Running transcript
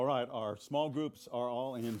right, our small groups are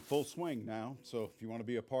all in full swing now. So if you want to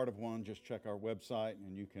be a part of one, just check our website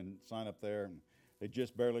and you can sign up there. And they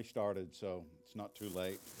just barely started, so it's not too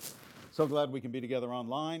late. So glad we can be together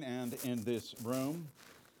online and in this room.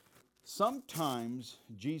 Sometimes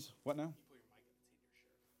Jesus, what now?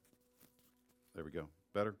 There we go.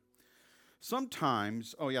 Better.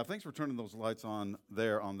 Sometimes, oh yeah, thanks for turning those lights on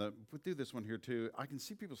there on the, we'll do this one here too. I can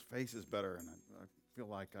see people's faces better and I feel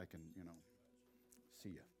like I can, see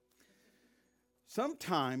you.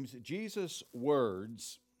 Sometimes Jesus'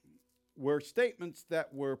 words were statements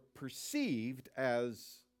that were perceived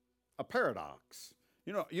as a paradox.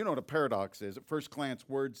 You know what a paradox is. At first glance,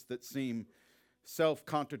 words that seem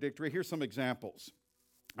self-contradictory. Here's some examples.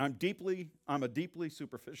 I'm a deeply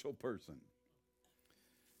superficial person.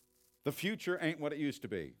 The future ain't what it used to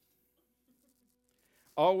be.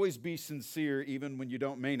 Always be sincere even when you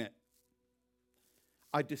don't mean it.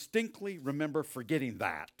 I distinctly remember forgetting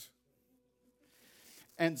that.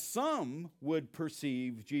 And some would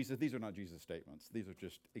perceive Jesus, these are not Jesus statements, these are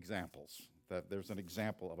just examples, that there's an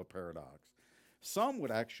example of a paradox. Some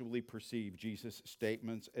would actually perceive Jesus'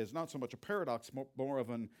 statements as not so much a paradox, more of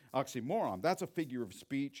an oxymoron. That's a figure of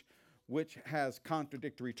speech which has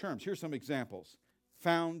contradictory terms. Here's some examples.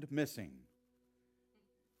 Found missing.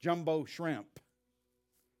 Jumbo shrimp.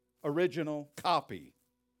 Original copy.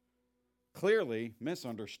 Clearly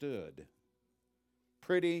misunderstood.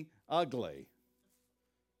 Pretty ugly.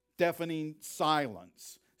 Deafening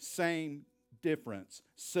silence. Same difference.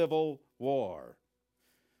 Civil war.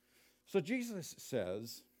 So Jesus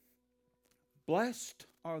says, blessed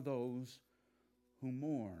are those who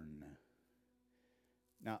mourn.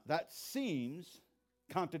 Now that seems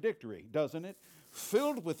contradictory, doesn't it?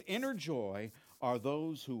 Filled with inner joy are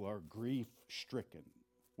those who are grief-stricken.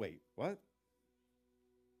 Wait, what?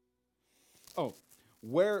 Oh,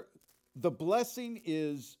 where the blessing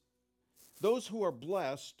is, those who are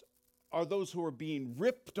blessed are those who are being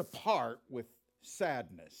ripped apart with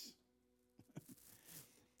sadness.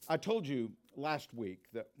 I told you last week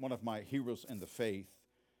that one of my heroes in the faith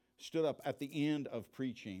stood up at the end of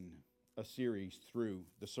preaching a series through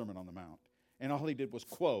the Sermon on the Mount. And all he did was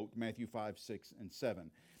quote Matthew 5, 6, and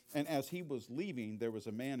 7. And as he was leaving, there was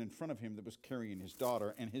a man in front of him that was carrying his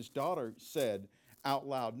daughter. And his daughter said out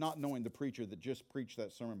loud, not knowing the preacher that just preached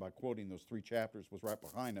that sermon by quoting those 3 chapters was right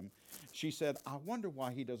behind him. She said, I wonder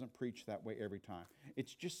why he doesn't preach that way every time.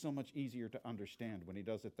 It's just so much easier to understand when he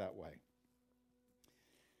does it that way.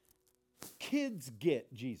 Kids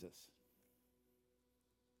get Jesus.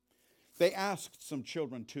 They asked some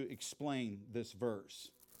children to explain this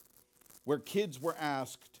verse, where kids were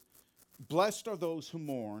asked, blessed are those who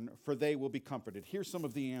mourn, for they will be comforted. Here's some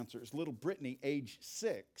of the answers. Little Brittany, age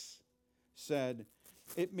 6, said,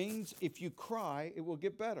 it means if you cry, it will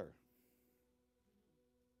get better.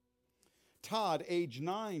 Todd, age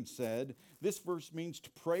 9, said, this verse means to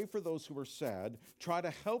pray for those who are sad, try to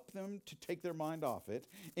help them to take their mind off it,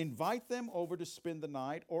 invite them over to spend the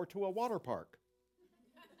night or to a water park.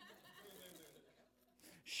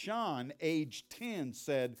 Sean, age 10,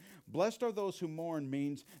 said, blessed are those who mourn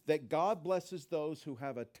means that God blesses those who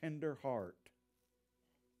have a tender heart.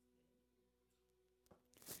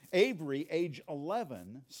 Avery, age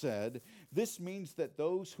 11, said, this means that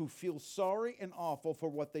those who feel sorry and awful for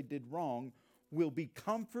what they did wrong will be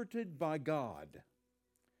comforted by God.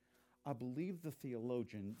 I believe the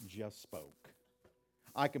theologian just spoke.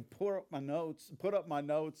 I can put up my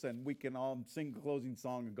notes, and we can all sing the closing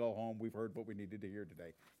song and go home. We've heard what we needed to hear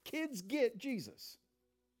today. Kids get Jesus.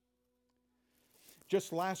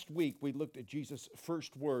 Just last week, we looked at Jesus'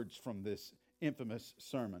 first words from this infamous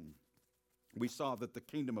sermon. We saw that the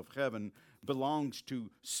kingdom of heaven belongs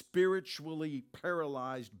to spiritually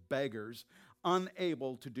paralyzed beggars,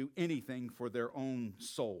 unable to do anything for their own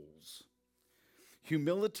souls.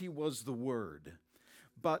 Humility was the word.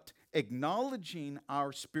 But acknowledging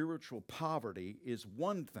our spiritual poverty is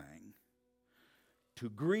one thing.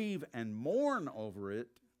 To grieve and mourn over it,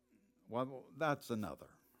 well, that's another.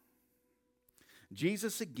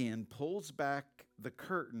 Jesus again pulls back the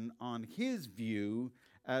curtain on his view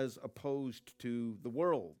as opposed to the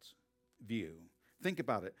world's view. Think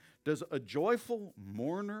about it. Does a joyful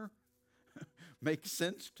mourner make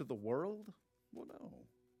sense to the world? Well, no.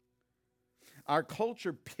 Our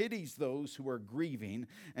culture pities those who are grieving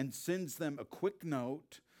and sends them a quick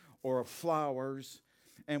note or flowers,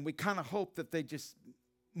 and we kind of hope that they just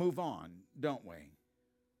move on, don't we?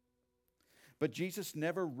 But Jesus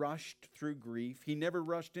never rushed through grief. He never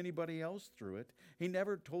rushed anybody else through it. He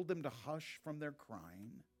never told them to hush from their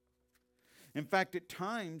crying. In fact, at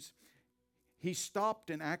times, He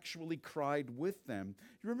stopped and actually cried with them.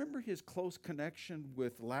 You remember his close connection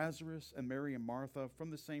with Lazarus and Mary and Martha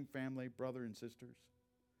from the same family, brother and sisters?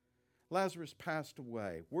 Lazarus passed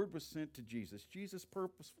away. Word was sent to Jesus. Jesus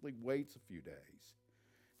purposefully waits a few days.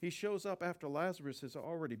 He shows up after Lazarus has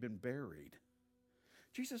already been buried.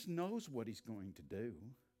 Jesus knows what he's going to do.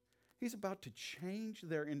 He's about to change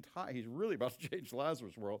he's really about to change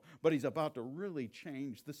Lazarus' world, but he's about to really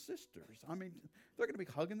change the sisters. I mean, they're going to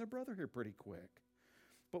be hugging their brother here pretty quick.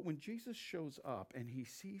 But when Jesus shows up and he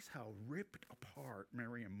sees how ripped apart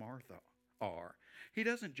Mary and Martha are, he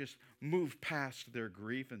doesn't just move past their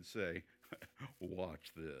grief and say,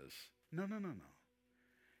 watch this. No.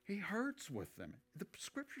 He hurts with them. The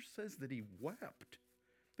scripture says that he wept.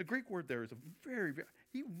 The Greek word there is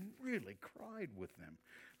he really cried with them.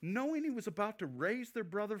 Knowing he was about to raise their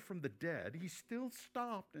brother from the dead, he still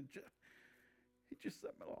stopped and he just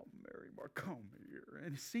said, oh, Mary, come here.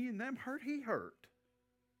 And seeing them hurt, he hurt.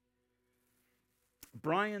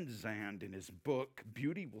 Brian Zand, in his book,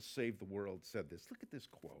 Beauty Will Save the World, said this. Look at this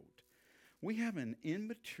quote. We have an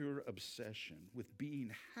immature obsession with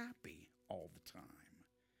being happy all the time.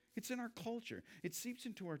 It's in our culture. It seeps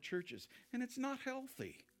into our churches, and it's not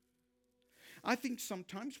healthy. I think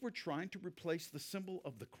sometimes we're trying to replace the symbol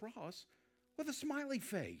of the cross with a smiley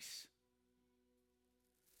face.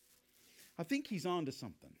 I think he's on to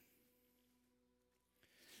something.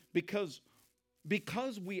 Because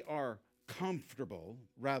we are comfortable,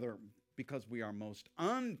 rather because we are most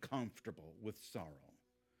uncomfortable with sorrow,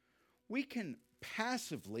 we can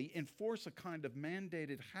passively enforce a kind of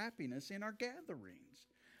mandated happiness in our gatherings.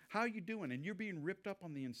 How you doing? And you're being ripped up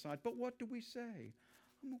on the inside. But what do we say?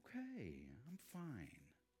 I'm okay. I'm fine.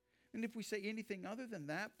 And if we say anything other than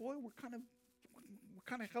that, boy, we're kind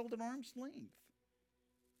of held at arm's length.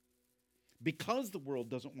 Because the world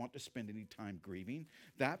doesn't want to spend any time grieving,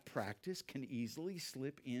 that practice can easily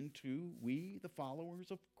slip into we, the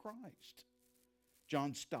followers of Christ.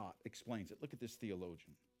 John Stott explains it. Look at this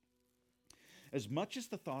theologian. As much as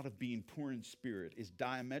the thought of being poor in spirit is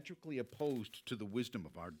diametrically opposed to the wisdom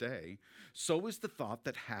of our day, so is the thought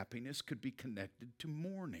that happiness could be connected to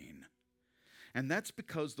mourning. And that's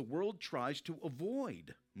because the world tries to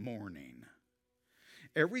avoid mourning.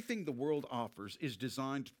 Everything the world offers is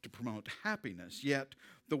designed to promote happiness, yet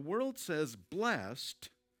the world says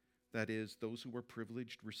blessed, that is, those who are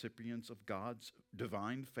privileged recipients of God's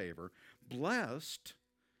divine favor, blessed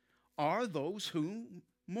are those who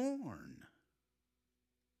mourn.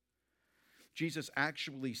 Jesus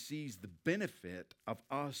actually sees the benefit of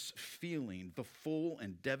us feeling the full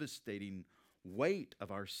and devastating weight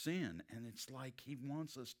of our sin, and it's like he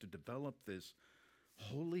wants us to develop this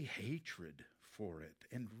holy hatred for it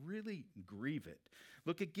and really grieve it.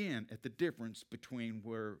 Look again at the difference between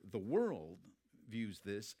where the world views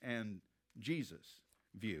this and Jesus'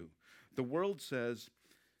 view. The world says,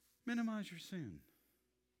 minimize your sin.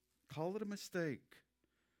 Call it a mistake.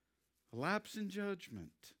 A lapse in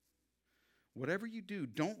judgment. Whatever you do,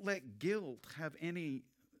 don't let guilt have any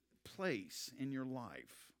place in your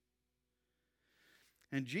life.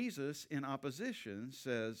 And Jesus, in opposition,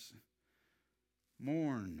 says,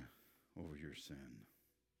 mourn over your sin.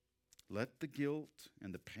 Let the guilt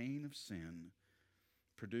and the pain of sin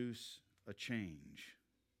produce a change.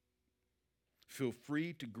 Feel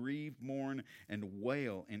free to grieve, mourn, and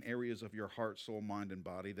wail in areas of your heart, soul, mind, and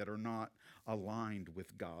body that are not aligned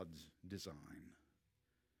with God's design.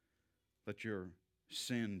 Let your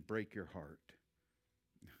sin break your heart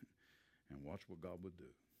and watch what God would do.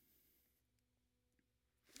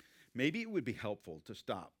 Maybe it would be helpful to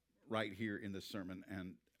stop right here in the sermon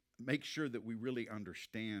and make sure that we really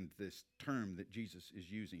understand this term that Jesus is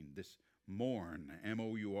using, this mourn,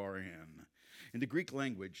 M-O-U-R-N. In the Greek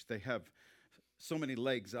language, they have so many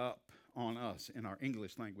legs up on us in our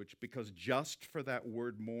English language because just for that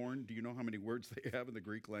word mourn, do you know how many words they have in the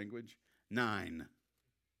Greek language? 9.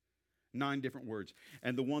 9 different words.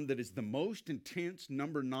 And the one that is the most intense,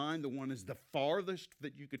 number 9, the one is the farthest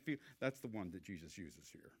that you could feel, that's the one that Jesus uses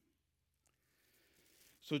here.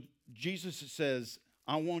 So Jesus says,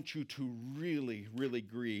 I want you to really, really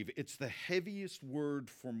grieve. It's the heaviest word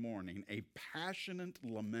for mourning, a passionate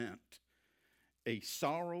lament, a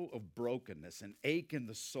sorrow of brokenness, an ache in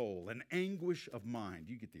the soul, an anguish of mind.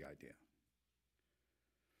 You get the idea.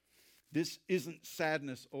 This isn't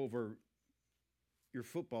sadness over your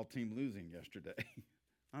football team losing yesterday.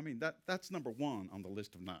 I mean, that's number 1 on the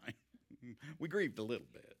list of 9. We grieved a little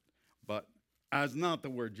bit, but that's not the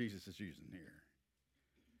word Jesus is using here.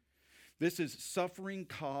 This is suffering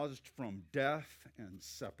caused from death and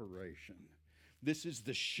separation. This is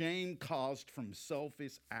the shame caused from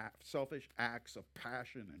selfish acts of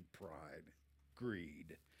passion and pride.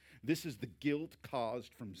 greed. This is the guilt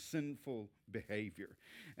caused from sinful behavior.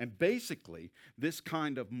 And basically, this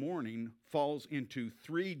kind of mourning falls into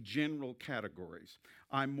three general categories.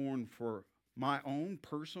 I mourn for my own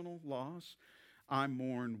personal loss. I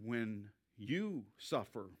mourn when you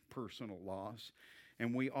suffer personal loss.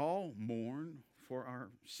 And we all mourn for our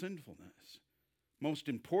sinfulness. Most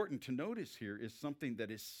important to notice here is something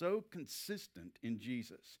that is so consistent in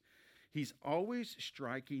Jesus. He's always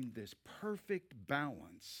striking this perfect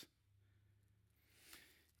balance.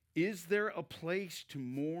 Is there a place to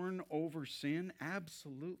mourn over sin?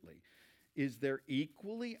 Absolutely. Is there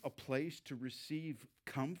equally a place to receive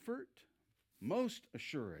comfort? Most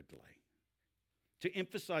assuredly. To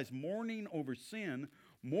emphasize mourning over sin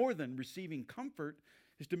more than receiving comfort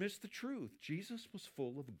is to miss the truth. Jesus was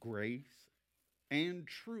full of grace and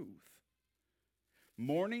truth.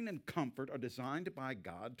 Mourning and comfort are designed by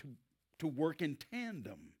God to work in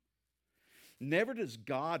tandem. Never does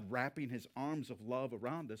God wrapping his arms of love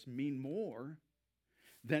around us mean more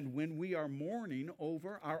than when we are mourning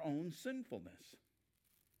over our own sinfulness.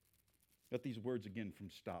 Let these words again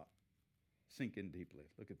from Stott sink in deeply.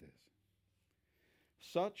 Look at this.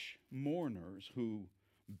 Such mourners who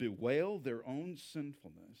bewail their own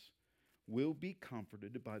sinfulness will be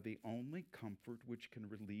comforted by the only comfort which can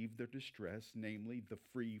relieve their distress, namely the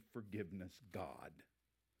free forgiveness God.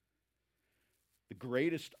 The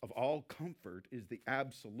greatest of all comfort is the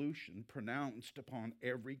absolution pronounced upon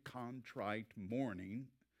every contrite, mourning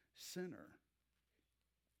sinner.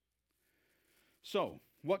 So,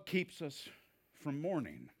 what keeps us from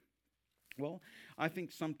mourning? Well, I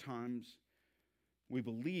think sometimes we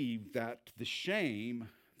believe that the shame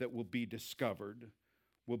that will be discovered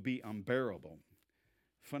will be unbearable.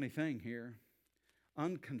 Funny thing here,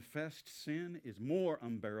 unconfessed sin is more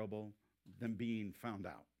unbearable than being found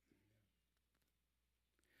out.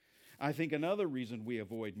 I think another reason we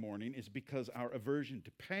avoid mourning is because our aversion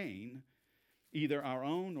to pain, either our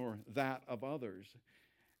own or that of others.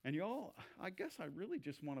 And y'all, I guess I really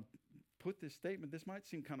just want to put this statement. This might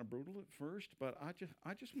seem kind of brutal at first, but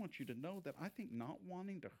I just want you to know that I think not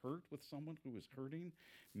wanting to hurt with someone who is hurting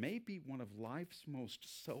may be one of life's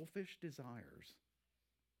most selfish desires.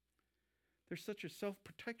 There's such a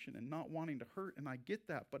self-protection in not wanting to hurt, and I get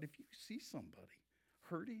that. But if you see somebody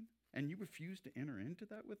hurting and you refuse to enter into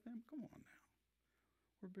that with them, come on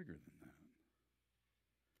now. We're bigger than that.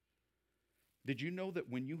 Did you know that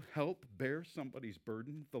when you help bear somebody's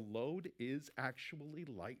burden, the load is actually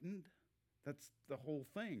lightened? That's the whole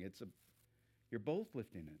thing. You're both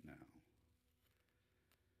lifting it now.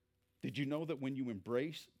 Did you know that when you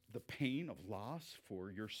embrace the pain of loss for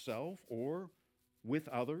yourself or with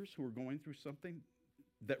others who are going through something,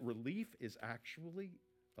 that relief is actually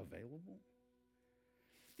available?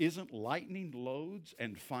 Isn't lightening loads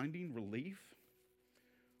and finding relief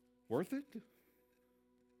worth it?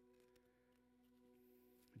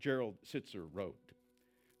 Gerald Sitzer wrote,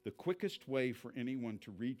 "The quickest way for anyone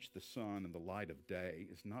to reach the sun and the light of day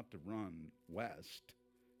is not to run west,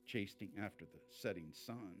 chasing after the setting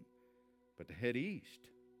sun, but to head east,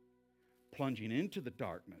 plunging into the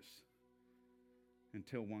darkness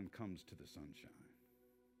until one comes to the sunshine."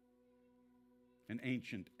 An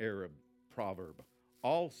ancient Arab proverb,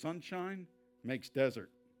 "All sunshine makes desert."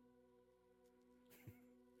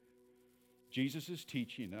 Jesus is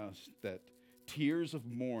teaching us that tears of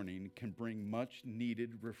mourning can bring much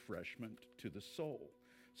needed refreshment to the soul.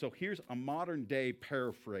 So here's a modern day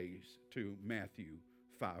paraphrase to Matthew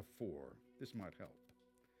 5:4. This might help.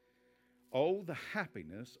 Oh, the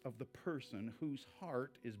happiness of the person whose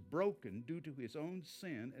heart is broken due to his own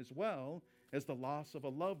sin, as well as the loss of a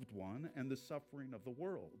loved one and the suffering of the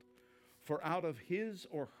world. For out of his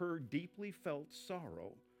or her deeply felt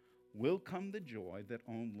sorrow will come the joy that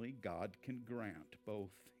only God can grant,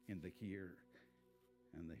 both in the here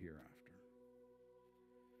and the hereafter.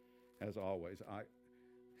 As always, I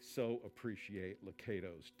so appreciate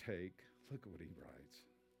Lucato's take. Look at what he writes.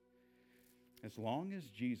 As long as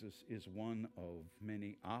Jesus is one of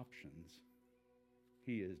many options,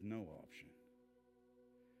 he is no option.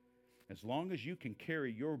 As long as you can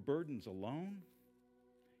carry your burdens alone,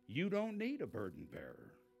 you don't need a burden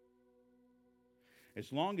bearer.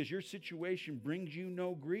 As long as your situation brings you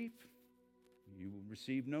no grief, you will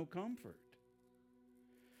receive no comfort.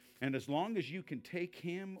 And as long as you can take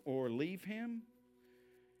him or leave him,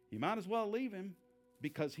 you might as well leave him,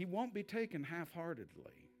 because he won't be taken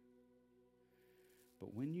half-heartedly.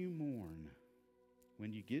 But when you mourn,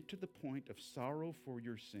 when you get to the point of sorrow for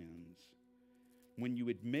your sins, when you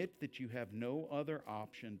admit that you have no other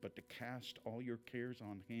option but to cast all your cares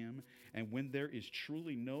on him, and when there is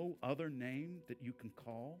truly no other name that you can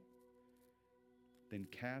call, Then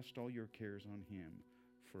cast all your cares on him,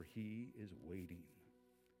 for he is waiting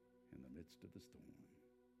in the midst of the storm.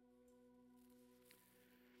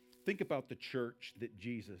 Think about the church that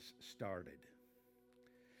Jesus started.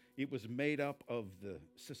 It was made up of the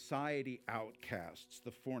society outcasts,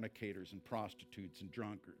 the fornicators and prostitutes and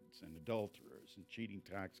drunkards and adulterers and cheating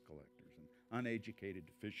tax collectors and uneducated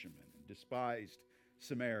fishermen and despised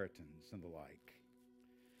Samaritans and the like.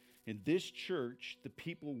 In this church, the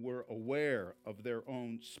people were aware of their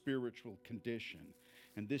own spiritual condition,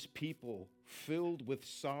 and this people, filled with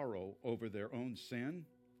sorrow over their own sin,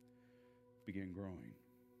 began growing.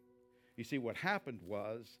 You see, what happened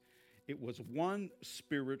was, it was one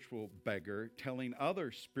spiritual beggar telling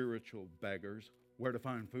other spiritual beggars where to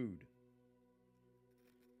find food.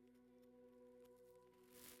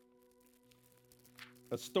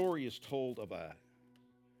 A story is told of a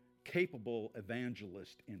capable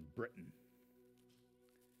evangelist in Britain.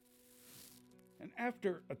 And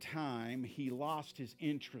after a time, he lost his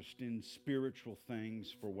interest in spiritual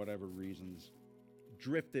things for whatever reasons,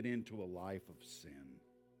 drifted into a life of sin.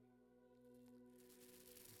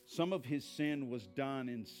 Some of his sin was done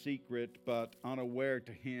in secret, but unaware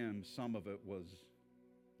to him, some of it was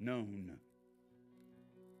known.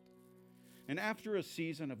 And after a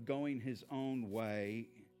season of going his own way,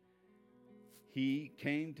 he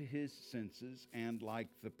came to his senses and, like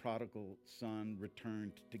the prodigal son,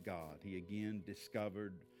 returned to God. He again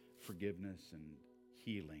discovered forgiveness and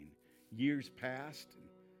healing. Years passed, and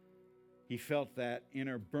he felt that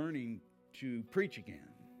inner burning to preach again.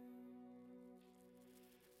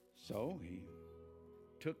 So he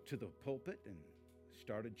took to the pulpit and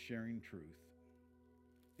started sharing truth.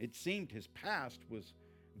 It seemed his past was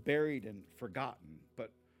buried and forgotten,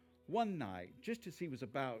 but one night, just as he was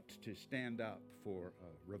about to stand up for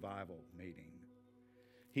a revival meeting,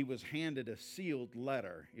 he was handed a sealed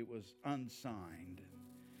letter. It was unsigned.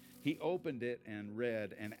 He opened it and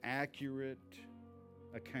read an accurate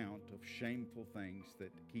account of shameful things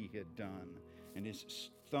that he had done, and his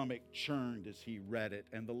stomach churned as he read it.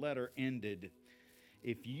 And the letter ended,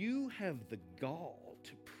 "If you have the gall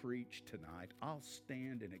to preach tonight, I'll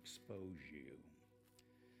stand and expose you."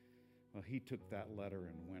 Well, he took that letter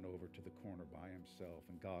and went over to the corner by himself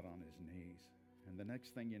and got on his knees. And the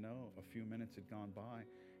next thing you know, a few minutes had gone by,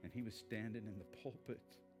 and he was standing in the pulpit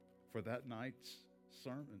for that night's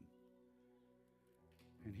sermon.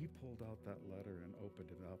 And he pulled out that letter and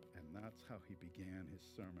opened it up, and that's how he began his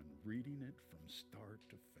sermon, reading it from start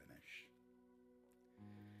to finish.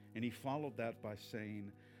 And he followed that by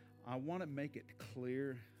saying, "I want to make it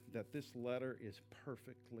clear that this letter is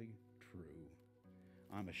perfectly true.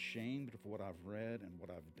 I'm ashamed of what I've read and what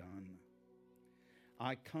I've done.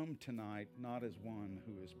 I come tonight not as one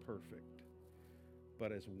who is perfect,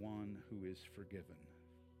 but as one who is forgiven."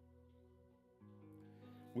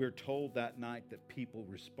 We're told that night that people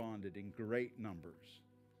responded in great numbers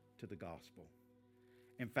to the gospel.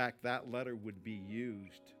 In fact, that letter would be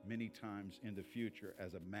used many times in the future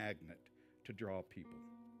as a magnet to draw people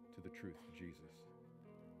to the truth of Jesus.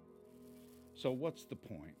 So what's the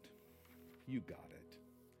point? You got it.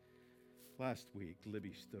 Last week,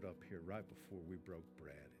 Libby stood up here right before we broke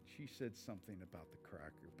bread, and she said something about the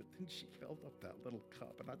cracker, but then she held up that little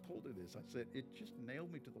cup, and I told her this. I said, it just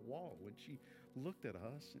nailed me to the wall when she looked at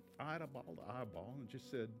us, and eyeball to eyeball, and just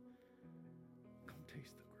said, "Come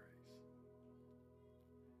taste the grace."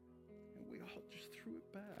 And we all just threw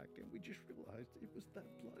it back, and we just realized it was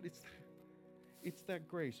that blood. It's that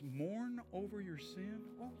grace. Mourn over your sin?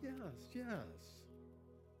 Oh, yes.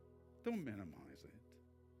 Don't minimize it.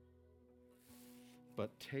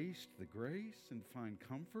 But taste the grace and find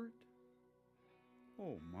comfort?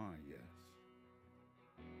 Oh my, yes.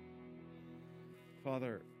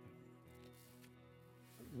 Father,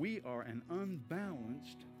 we are an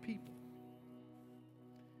unbalanced people.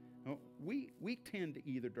 We tend to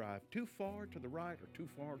either drive too far to the right or too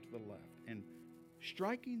far to the left. And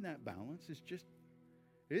striking that balance is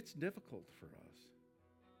it's difficult for us.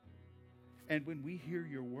 And when we hear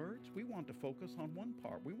your words, we want to focus on one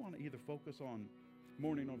part. We want to either focus on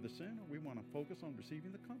mourning over the sin, or we want to focus on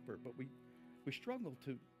receiving the comfort, but we struggle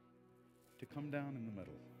to come down in the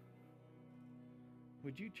middle.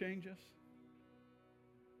 Would you change us?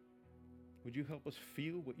 Would you help us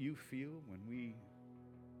feel what you feel when we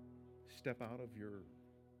step out of your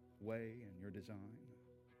way and your design?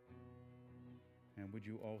 And would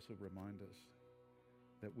you also remind us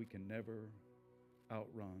that we can never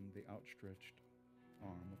outrun the outstretched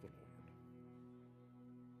arm of the Lord?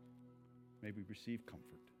 May we receive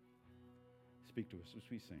comfort. Speak to us as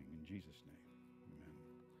we sing in Jesus' name. Amen.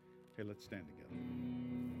 Okay, let's stand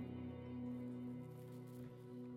together.